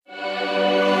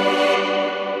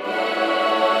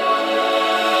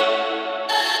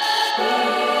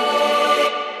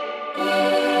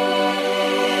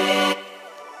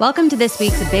Welcome to this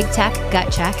week's Big Tech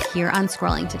Gut Check here on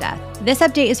Scrolling to Death. This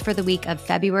update is for the week of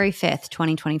February 5th,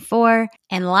 2024.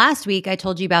 And last week, I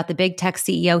told you about the big tech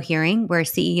CEO hearing where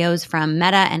CEOs from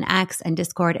Meta and X and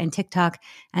Discord and TikTok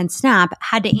and Snap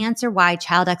had to answer why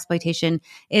child exploitation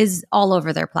is all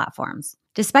over their platforms.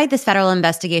 Despite this federal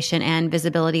investigation and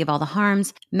visibility of all the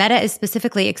harms, Meta is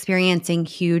specifically experiencing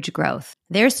huge growth.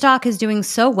 Their stock is doing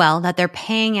so well that they're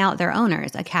paying out their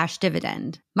owners a cash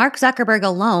dividend. Mark Zuckerberg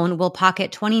alone will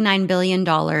pocket $29 billion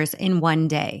in one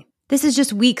day. This is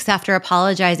just weeks after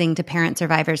apologizing to parent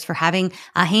survivors for having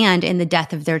a hand in the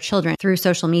death of their children through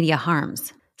social media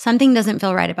harms. Something doesn't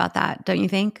feel right about that, don't you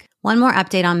think? One more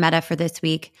update on Meta for this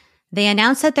week. They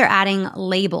announced that they're adding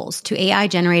labels to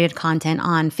AI-generated content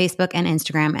on Facebook and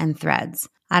Instagram and Threads.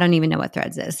 I don't even know what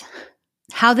Threads is.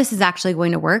 How this is actually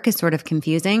going to work is sort of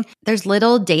confusing. There's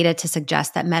little data to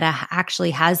suggest that Meta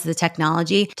actually has the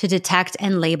technology to detect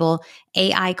and label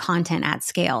AI content at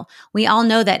scale. We all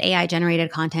know that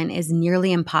AI-generated content is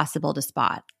nearly impossible to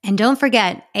spot. And don't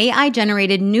forget,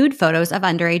 AI-generated nude photos of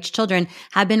underage children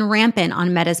have been rampant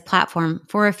on Meta's platform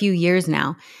for a few years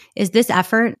now. Is this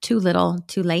effort too little,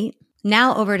 too late?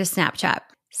 Now over to Snapchat.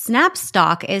 Snap's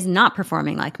stock is not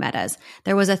performing like Meta's.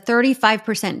 There was a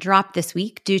 35% drop this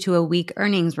week due to a weak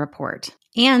earnings report.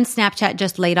 And Snapchat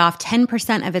just laid off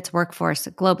 10% of its workforce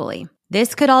globally.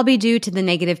 This could all be due to the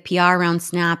negative PR around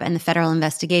Snap and the federal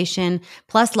investigation,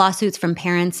 plus lawsuits from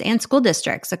parents and school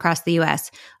districts across the U.S.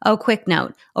 Oh, quick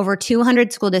note, over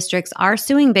 200 school districts are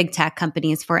suing big tech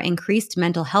companies for increased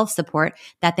mental health support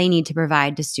that they need to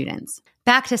provide to students.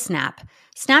 Back to Snap.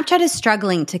 Snapchat is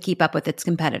struggling to keep up with its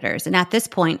competitors, and at this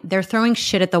point, they're throwing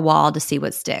shit at the wall to see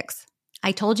what sticks.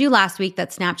 I told you last week that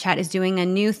Snapchat is doing a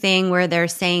new thing where they're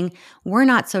saying, we're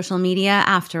not social media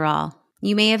after all.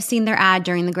 You may have seen their ad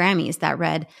during the Grammys that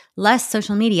read, less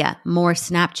social media, more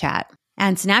Snapchat.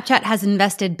 And Snapchat has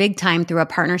invested big time through a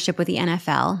partnership with the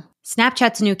NFL.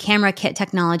 Snapchat's new camera kit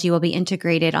technology will be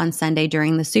integrated on Sunday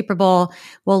during the Super Bowl.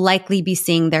 We'll likely be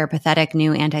seeing their pathetic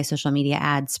new anti-social media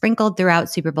ads sprinkled throughout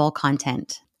Super Bowl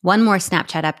content. One more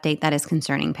Snapchat update that is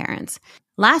concerning parents.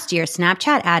 Last year,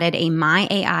 Snapchat added a My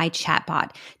AI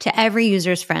chatbot to every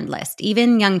user's friend list,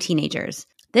 even young teenagers.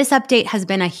 This update has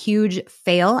been a huge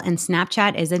fail, and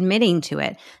Snapchat is admitting to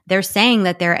it. They're saying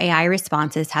that their AI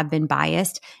responses have been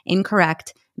biased,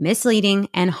 incorrect, misleading,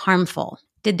 and harmful.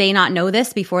 Did they not know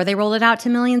this before they rolled it out to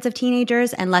millions of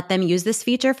teenagers and let them use this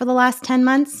feature for the last 10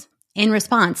 months? In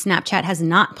response, Snapchat has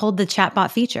not pulled the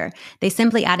chatbot feature. They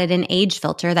simply added an age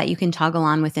filter that you can toggle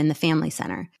on within the Family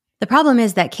Center. The problem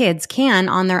is that kids can,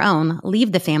 on their own,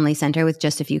 leave the Family Center with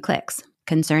just a few clicks.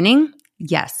 Concerning?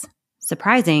 Yes.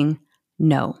 Surprising?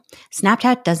 No.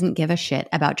 Snapchat doesn't give a shit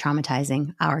about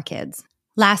traumatizing our kids.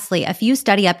 Lastly, a few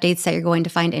study updates that you're going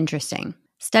to find interesting.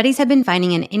 Studies have been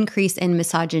finding an increase in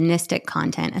misogynistic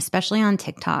content, especially on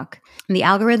TikTok. The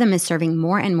algorithm is serving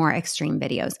more and more extreme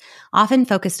videos, often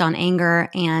focused on anger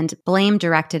and blame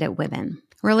directed at women.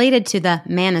 Related to the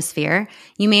manosphere,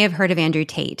 you may have heard of Andrew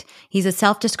Tate. He's a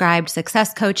self-described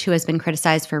success coach who has been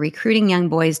criticized for recruiting young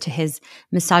boys to his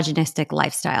misogynistic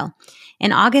lifestyle.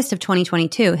 In August of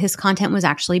 2022, his content was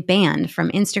actually banned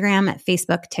from Instagram,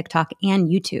 Facebook, TikTok,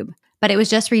 and YouTube. But it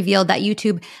was just revealed that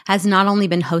YouTube has not only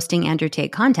been hosting Andrew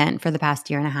Tate content for the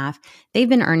past year and a half, they've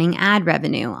been earning ad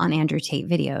revenue on Andrew Tate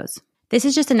videos. This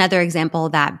is just another example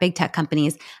that big tech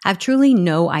companies have truly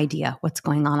no idea what's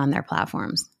going on their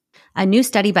platforms. A new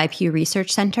study by Pew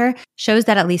Research Center shows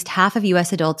that at least half of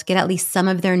U.S. adults get at least some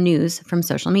of their news from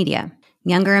social media.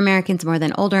 Younger Americans more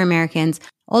than older Americans.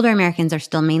 Older Americans are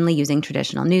still mainly using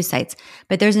traditional news sites,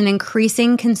 but there's an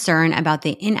increasing concern about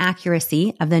the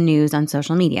inaccuracy of the news on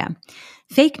social media.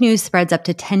 Fake news spreads up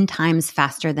to 10 times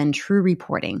faster than true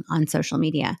reporting on social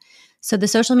media. So the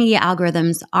social media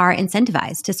algorithms are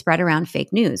incentivized to spread around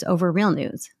fake news over real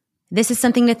news. This is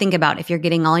something to think about if you're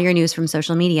getting all your news from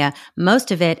social media.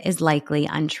 Most of it is likely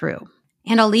untrue.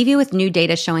 And I'll leave you with new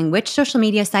data showing which social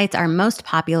media sites are most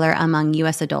popular among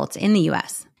U.S. adults in the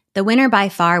U.S. The winner by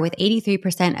far, with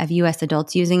 83% of U.S.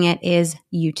 adults using it, is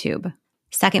YouTube.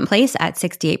 Second place at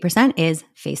 68% is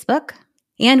Facebook.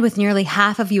 And with nearly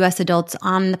half of U.S. adults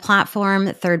on the platform,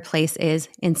 third place is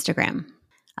Instagram.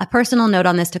 A personal note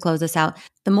on this to close us out: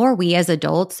 the more we as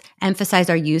adults emphasize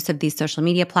our use of these social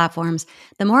media platforms,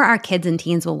 the more our kids and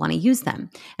teens will want to use them.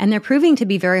 And they're proving to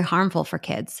be very harmful for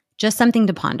kids. Just something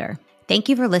to ponder. Thank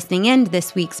you for listening in to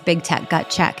this week's Big Tech Gut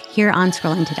Check here on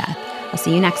Scrolling to Death. I'll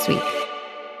see you next week.